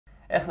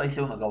ეხლა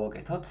ისე უნდა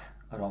გავაკეთოთ,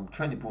 რომ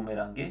ჩვენი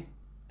ბუმერანგი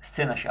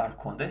სცენაში არ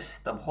გქონდეს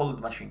და მხოლოდ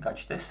მაშინ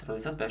გაჩნდეს,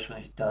 როდესაც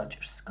პერსონაჟი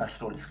დააჭერს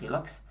გასროლის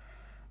ღილაკს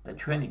და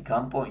ჩვენი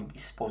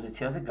გან-პოინტის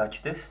პოზიციაზე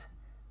გაჩნდეს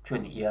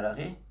ჩვენი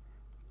იარაღი,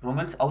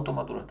 რომელიც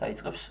ავტომატურად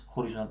დაიწყებს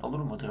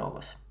ჰორიზონტალურ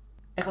მოძრაობას.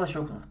 ეხლა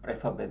შევქმნათ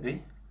Prefab-ები,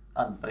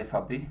 ან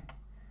Prefab-ი,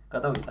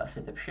 გადავიდეთ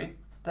ასეთებში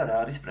და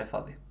რა არის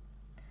Prefab-ი?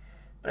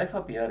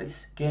 Prefab-ი არის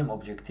game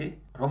object-ი,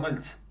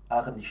 რომელიც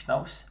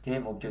აღნიშნავს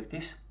game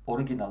object-ის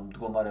ორიგინალურ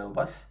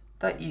მდგომარეობას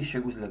და ის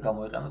შეგვიძლია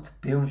გამოიყენოთ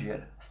ბევრჯერ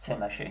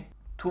სცენაში.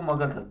 თუ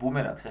მაგალითად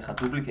ბუმერანგს ახლა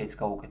დუპლიკეიტს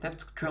გავუკეთებთ,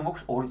 ჩვენ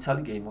გვაქვს ორი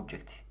ცალი game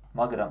object-ი.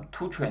 მაგრამ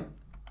თუ ჩვენ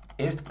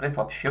ერთ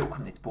Prefab-ს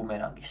შევქმნით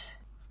ბუმერანგის,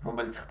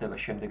 რომელიც ხდება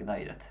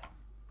შემდეგნაირად.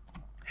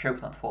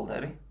 შევქმნათ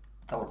ფოლდერი,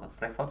 დავარქვათ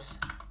Prefab-ს.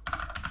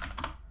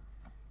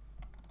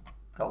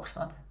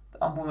 გავხსნათ და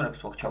ამ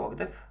ბუმერანგს თუ აქ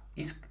ჩავაგდებ,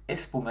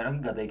 ეს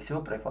ბუმერანგი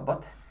გადაიქცევა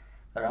Prefab-ად.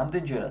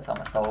 რამდენჯერაც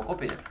ამას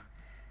დავაკოპირებ,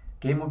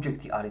 game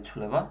object-ი არ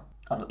იცვლება,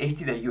 ანუ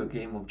ერთი და იგივე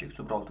game object-ს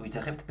უბრალოდ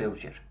ვიძახებთ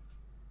ბევრჯერ.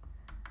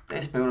 და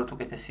ეს ბევრად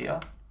უკეთესია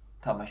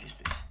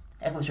თამაშისთვის.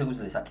 ეხლა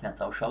შეგვიძლია აქედან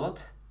წავშალოთ,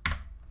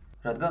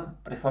 რადგან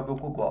Prefab-ი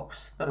უკვე გვაქვს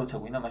და როცა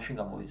გვინდა მაშინ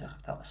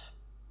გამოვიძახებთ ამას.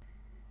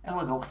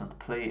 ეხლა გავხსნათ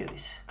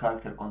player-ის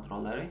character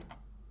controller-ი.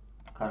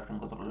 character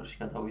controller-ში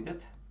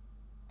გადავიდეთ.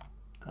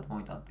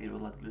 გადმოვიტანოთ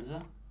პირველ ადგილზე.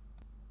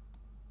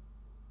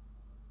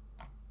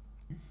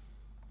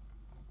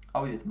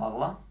 ავიდეთ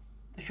მაღლა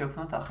და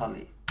შევქმნათ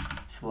ახალი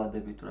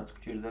ცვლადები თუ რაც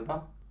გვჭირდება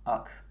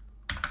აქ.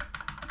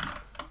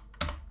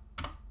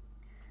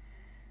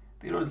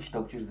 პირველ რიგში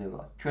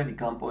დაგვჭირდება ჩვენი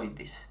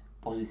გან-პოინტის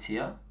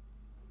პოზიცია,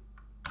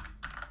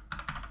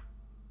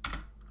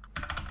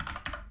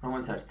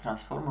 რომელიც არის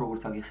transform,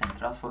 როგორც აგიხსენებთ,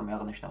 transform-ი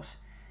აღნიშნავს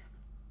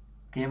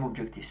game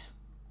object-ის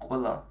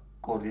ყველა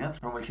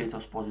კოორდინატს, რომელიც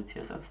შეიცავს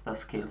პოზიციასაც და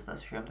scale-ს და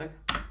შემდეგ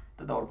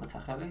და დავარქვათ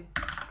სახელი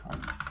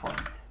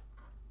point.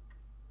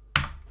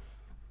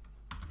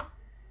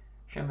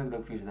 შემდეგ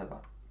დაგვჭირდება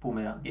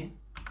ბუმერანგი.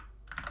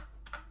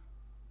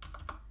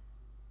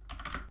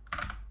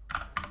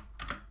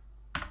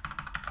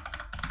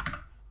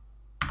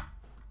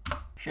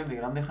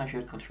 შემდეგ რამდენ ხანში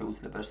ერთხელ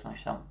შეუძლია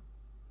პერსონაჟს ამ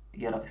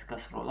იარაღის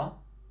გასროლა.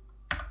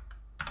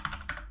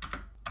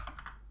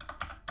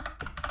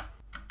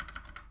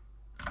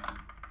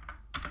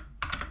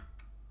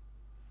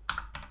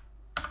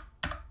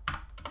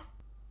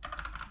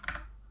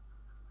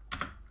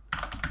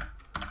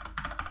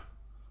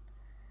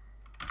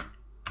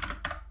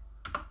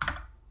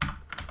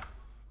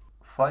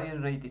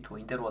 Fire rate თუ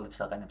ინტერვალებს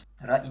აყენებს,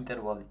 რა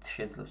ინტერვალით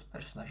შეძლებს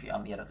პერსონაჟი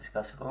ამ იარაღის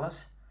გასროლას.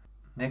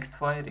 Next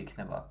fire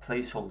იქნება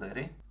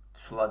placeholder-ი,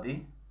 ცვლადი,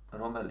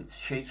 რომელიც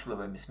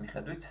შეიცვლება იმის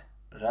მიხედვით,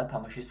 რა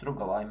თამაშის დრო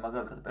გავა. აი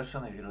მაგალითად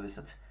პერსონაჟი,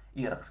 როდესაც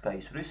იარაღს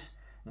გაისვრის,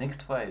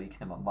 next fire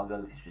იქნება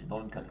მაგალითისთვის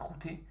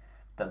 0.5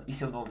 და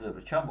ისევ 0-ზე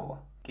რო ჩამოვა,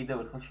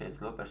 კიდევ ერთხელ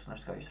შეიძლება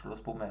პერსონაჟს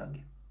გაისრულოს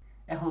ბუმერანგი.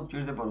 ეხლა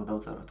გვჭირდება რომ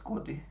დავწეროთ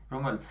კოდი,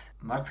 რომელიც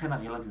მარცხენა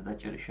ღილაკზე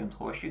დაჭერის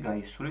შემთხვევაში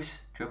გაისვრის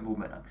ჩვენ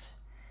ბუმერანგს.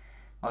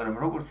 მაგრამ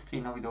როგორც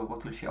წინა ვიდეო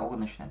ყოფილში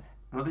აღვნიშნეთ,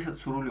 როდესაც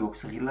სრული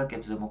აქვს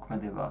ღილაკებზე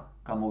მოქმედება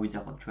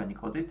გამოვიძახოთ ჩვენი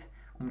კოდით,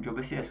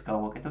 უმჯობესია ეს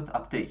გავაკეთოთ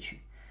update-ში.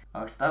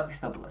 სტარტის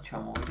ტაბლად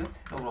ჩამოვიდეთ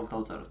და უბრალოდ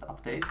დავწეროთ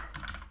update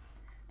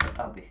და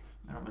ტაბი,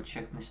 რომელიც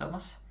შექმნის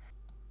ამას.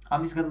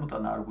 ამის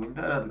გადმოტანა არ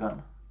გვინდა, რადგან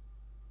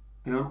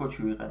ბევრ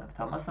კოდში ვიყენებთ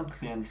ამას და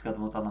მთლიანის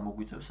გადმოტანა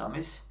მოგვიწევს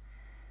ამის.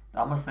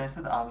 ამასთან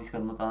ერთად ამის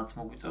გადმოტანაც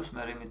მოგვიწევს,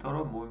 მე იმიტომ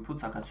რომ move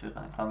input-ს აქაც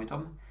ვიყენებთ.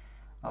 ამიტომ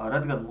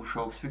რადგან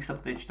მუშაობს fix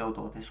update-ში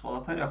დავტოვოთ ეს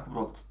ყველაფერი, აქ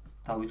უბრალოდ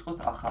დავიწყოთ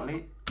ახალი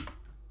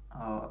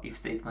if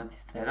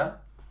statement-ის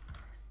წერა.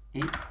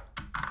 if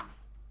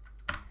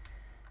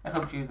ეხლა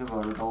გვჭირდება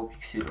რომ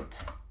დავაფიქსიროთ,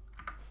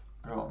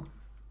 რომ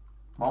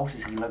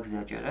მაუსის ღილაკზე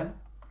აჭერენ,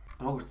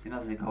 როგორც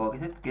წინაზე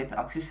გავაკეთეთ, get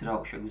axis raw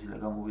შეგვიძლია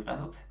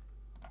გამოვიყენოთ.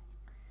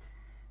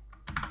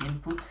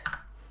 input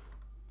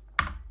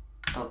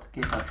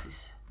 .get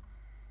axis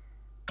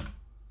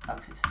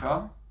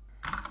raw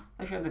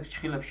და შემდეგ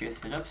ჭხილებში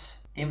ეს იღებს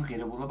იმ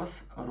ღირებულებას,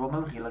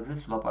 რომელ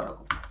ღილაკზეც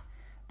ვლაპარაკობთ.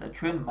 და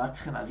ჩვენ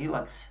მარცხენა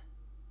ღილაკს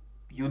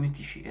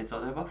Unity-ში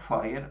ეწოდება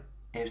fire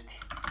 1.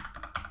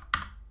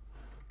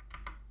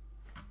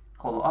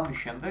 ხოლო ამის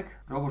შემდეგ,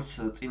 როგორც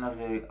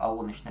წინაზე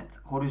აღვნიშნეთ,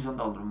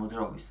 ჰორიზონტალური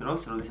მოძრაობის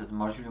დროს, როდესაც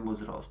მარჯვნივ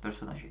მოძრაობს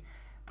პერსონაჟი,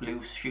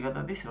 პლუსში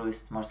გადადის,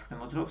 როდესაც მარცხნივ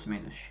მოძრაობს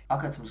მინუსში.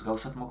 აქაც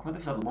მსგავსად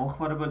მოქმედებს, ანუ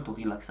მომხმარებელი თუ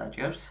ღილაკს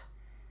აჭერს,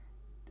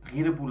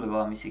 ღირებულება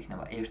ამის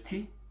იქნება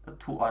 1 და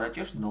თუ არ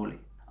აჭერს 0.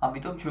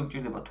 ამიტომ ჩვენ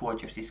გვჭირდება თუ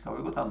აჭერს ის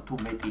გავიგოთ, ანუ თუ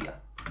მეტია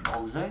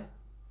 0-ზე,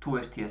 თუ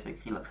 1 ასე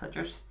ღილაკს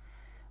აჭერს,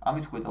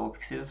 ამით უკვე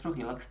დავაფიქსირეთ, რომ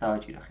ღილაკს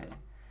დააჭირა ხელი.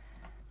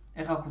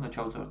 ეხლა აქ უნდა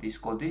ჩავწეროთ ის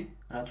კოდი,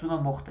 რაც უნდა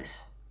მოხდეს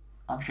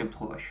ამ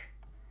შემთხვევაში.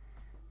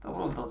 და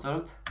უბრალოდ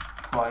დავწეროთ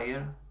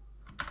fire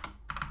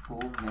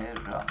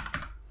boomerang,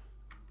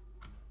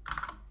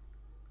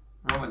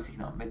 რომელიც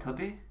იქნება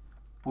მეთოდი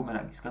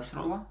ბუმერანგის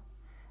გასროლა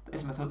და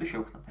ეს მეთოდი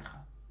შევქმნათ ახლა.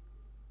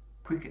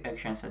 Quick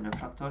actions and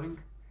refactoring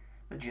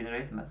და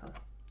generate method.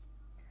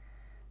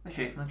 და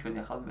შეიქმნა ჩვენი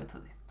ახალი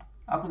მეთოდი.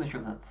 აქ უნდა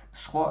შევქმნათ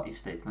სხვა if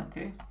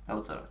statement-ი,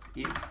 დავწეროთ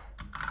if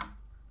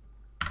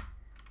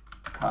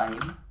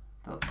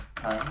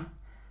time.time,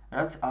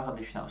 რაც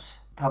აღნიშნავს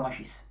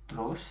თამაშის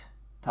დროს,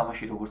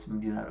 თამაში როგორც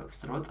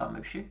მიმდინარეობს დრო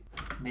წამებში,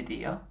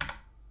 მეტია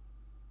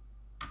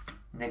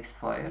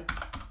next fire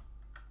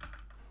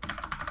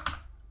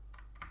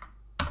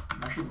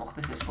მაშინ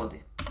მოხდეს ეს კოდი.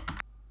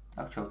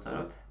 აქ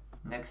ჩავწეროთ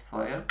next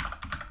fire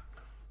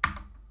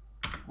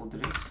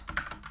უდრის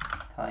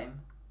time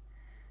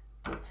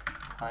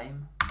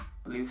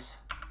plus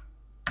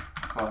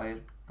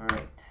fire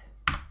rate.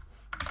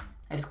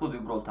 ეს კოდი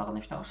უბრალოდ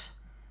აღნიშნავს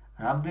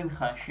რამდენ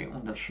ხანში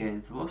უნდა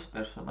შეეძლოს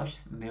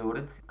პერსონაჟს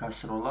მეორედ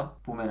გასროლა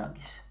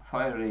ბუმერანგის.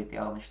 Fire rate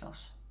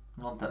აღნიშნავს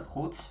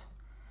 0.5-ს,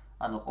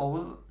 ანუ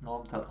ყოველ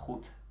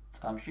 0.5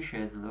 წამში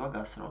შეიძლება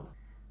გასროლა.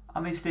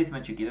 ამ if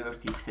statement-ში კიდევ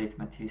ერთი if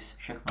statement-ის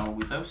შექმნა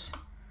უგვიწევს.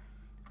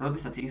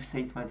 როდესაც if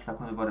statement-ის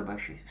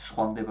დაქონებარებაში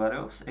სხვა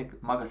მდებარეობს, ეგ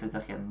მაგას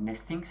ეძახიან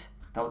nestings.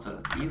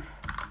 დავწეროთ if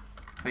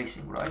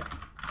facing right.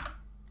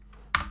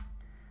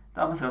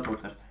 და ამას რა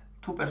დავწერთ?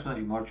 თუ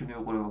პერსონაჟი მარჯვნივ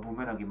უყურება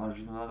ბუმერანგი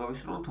მარჯვნივ უნდა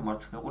გავისროლოთ, თუ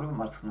მარცხნივ უყურება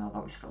მარცხნივ უნდა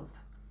გავისროლოთ.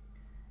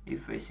 If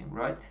facing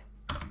right.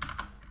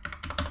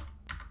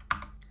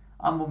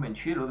 ამ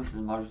მომენტში,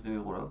 როდესაც მარჯვნივ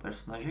უყურება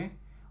პერსონაჟი,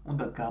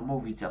 უნდა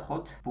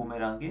გამოვიძახოთ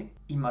ბუმერანგი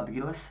იმ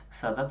ადგილას,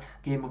 სადაც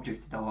game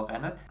object-ი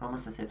დავაყენეთ,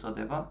 რომელსაც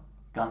ეწოდება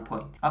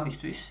gunpoint.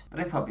 ამისთვის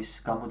Prefab-ის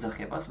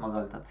გამოძახებას,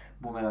 მაგალითად,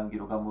 ბუმერანგი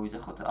რო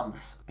გამოვიძახოთ,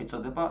 ამას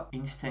ეწოდება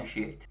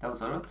instantiate.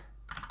 დავწეროთ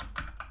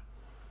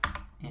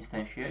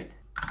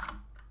instantiate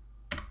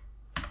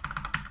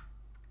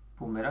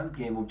ბუმერანგ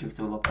game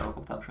object-ზე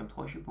ვლაპარაკობთ ამ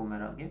შემთხვევაში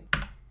ბუმერანგი.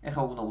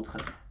 ეხლა უნდა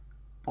უთხრეთ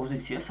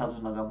პოზიცია, სად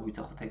უნდა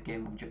გამოვიძახოთ ეგ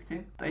game object-ი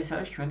და ეს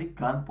არის ჩვენი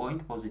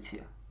gunpoint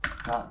პოზიცია.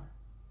 Gun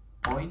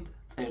point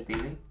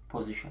წერტილი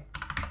position.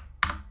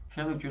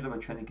 შემდეგ გვჭირდება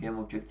ჩვენი game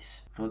object-ის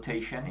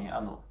rotation-ი,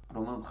 ანუ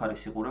რომელ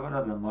მხარეს იყურება,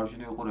 რადგან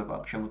მარჯვნივ იყურება,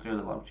 აქ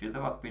შემოტრიალება არ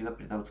გვჭირდება, აქ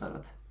პირდაპირ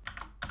დავწეროთ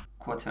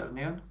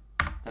quaternion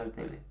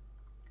წერტილი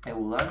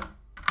euler.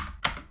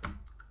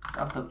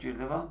 აქ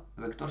გვჭირდება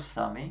vector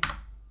 3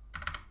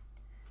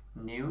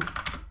 new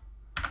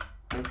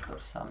vector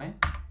 3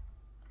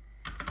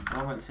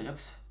 რომელიც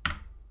იღებს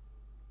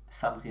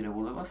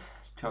სამღირებულებას.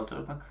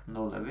 ჩავწეროთ აქ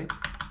ნოლები.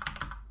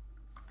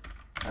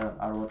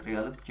 არ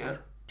ვატრიალებთ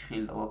ჯერ,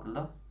 ჭხილი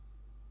დავაკლდა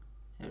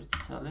ერთი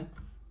ცალი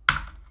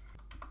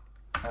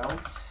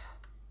else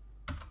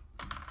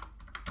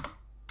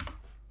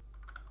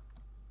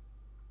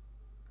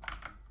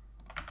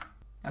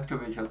აქ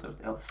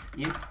ჩავწეროთ else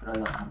if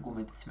რადგან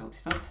არგუმენტიც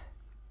მივთითოთ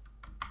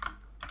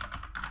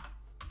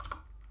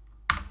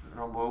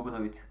რომ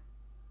მოვუგნებით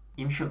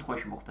იმ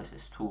შემთხვევაში მოხდეს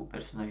ეს თუ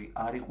პერსონაჟი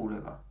არ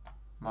იყურება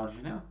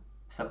მარჯვნივ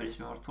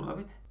საპირისპირო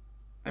მიმართულებით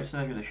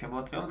პერსონაჟი უნდა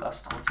შემოატრიალოთ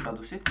 180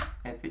 გრადუსით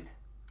F-ით.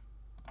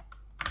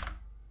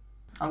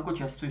 ამ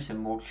კოდს თუ ისე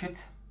მოვრჩით,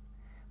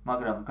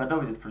 მაგრამ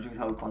გადავიდეთ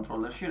project-ალ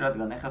კონტროლერში,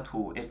 რადგან ეხლა თუ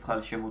ერთ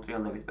მხარეს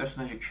შემოტრიალდებით,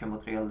 პერსონაჟი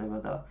შემოტრიალდება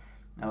და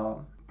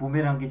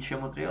ბუმერანგიც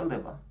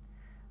შემოტრიალდება,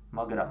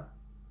 მაგრამ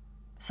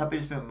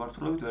საპირისპირო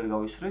მიმართულებით ვერ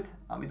გავისვრით,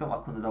 ამიტომ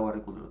აქ უნდა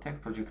დავარეგულიროთ ეგ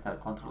project-ალ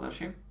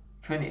კონტროლერში.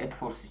 ჩვენი add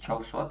force-ი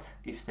ჩავსვათ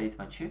if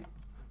statement-ში.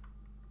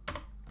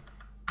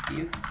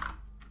 if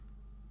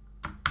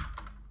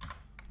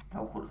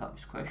დავხუროთ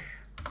ამის ქვეშ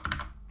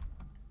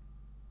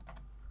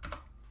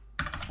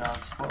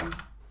transform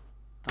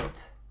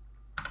dot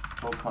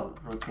local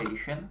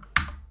rotation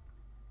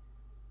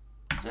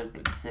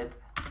წერტილი z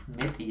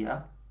მეტია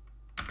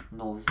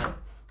 0-ზე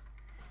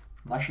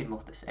მაშინ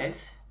მოხდეს ეს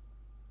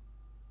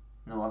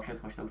ნუ ამ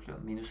შემთხვევაში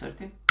დავუჭიროთ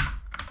 -1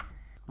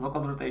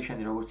 local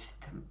rotation-ი როგორც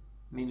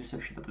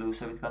მინუსებში და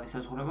პლუსებით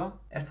განისაზღვრება.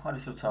 ერთ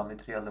მხარეს როცა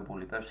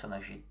მეტრიალებული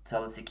პერსონაჟი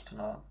ძალად იქით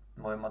უნდა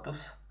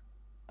მოემატოს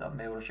და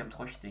მეორე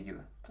შემთხვევაში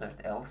იგივე. წერთ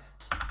else.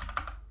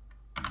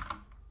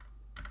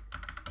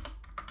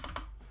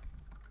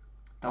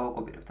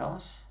 დავაკოპირებთ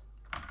ამას.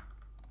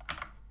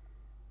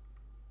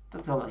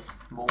 და ძალას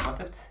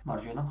მოვუმატებთ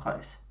მარჯვენა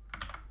მხარეს.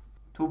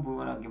 თუ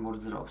ბუმერანგი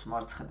მოძრაობს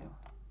მარცხნივ,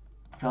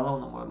 ძალა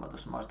უნდა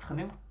მოემატოს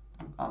მარცხნივ,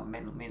 ამ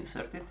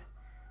 -1-ით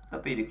და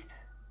პირიქით.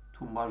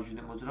 თუ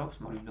მარჯვნივ მოძრაობს,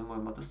 მარჯვნივ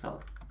მოემატოს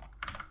ძალა.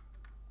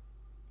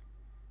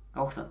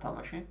 გავხსნათ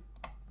თამაში.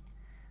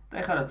 და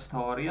ეხლა რაც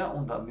მთავარია,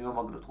 უნდა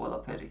მივამაგროთ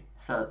ყველაფერი,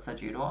 სადაც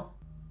საჭიროა.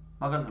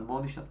 მაგალითად,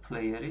 მოვნიშნოთ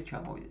player-ი,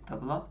 ჩამოვიდეთ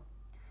დაბლა.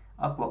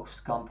 აქ გვაქვს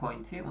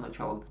gunpoint-ი, უნდა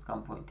ჩავაგდოთ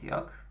gunpoint-ი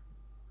აქ.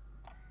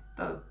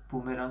 და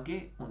ბუმერანგი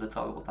უნდა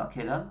წავიღოთ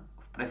აქედან,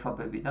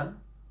 Prefab-ებიდან,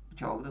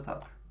 ჩავაგდოთ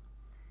აქ.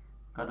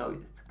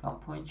 გადავიდეთ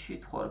gunpoint-ში,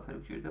 თუ არაფერი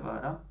გვჭირდება,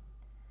 არა.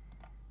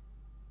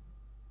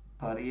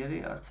 ბარიერი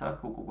არც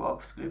აქ, უკვე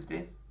გვაქვს სკრიპტი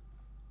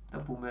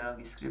და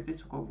ბუმერანგის სკრიპტიც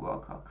უკვე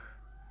გვაქვს აქ.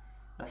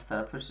 რაც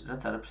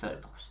არაფერს არ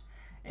ეთხოვს.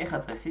 ეხლა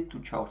წესით თუ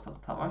ჩავართავთ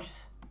თამაშს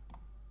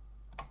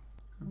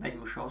და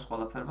იმუშაოს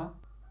ყველაფერმა.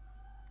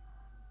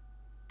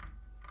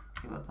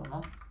 კი ბატონო.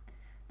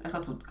 ეხლა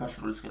თუ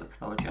გასროლის ხილაკს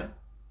დავაჭერ,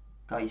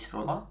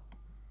 გაისროლა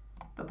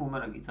და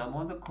ბუმერანგი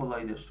წამოვა და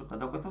კოლაიდერს რო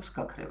გადავკეთავს,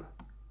 გაქრება.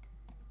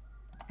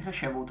 ეხლა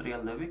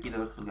შემოუტრიალდები, კიდევ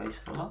ერთხელ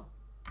გაისროლა.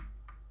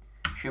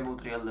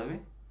 შემოუტრიალდები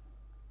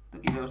და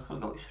კიდევ ერთხელ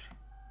გავისვრი.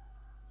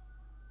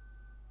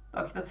 და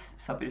აქედაც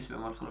საპირისპირო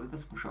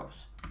მიმართულებითაც მუშაობს.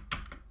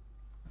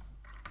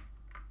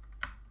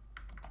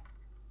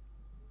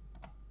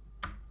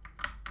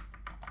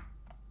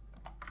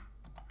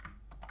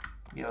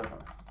 კი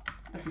ბატონო.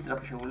 და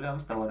სისწრაფე შეუძლია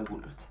ამის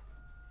დავარეგულირებთ.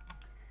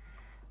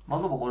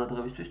 მადლობა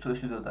ყურადღებისთვის, თუ ეს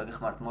ვიდეო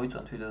დაგეხმართ,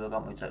 მოიწონთ ვიდეო და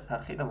გამოიწერეთ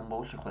არხი და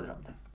მომავალ შეხვედრამდე.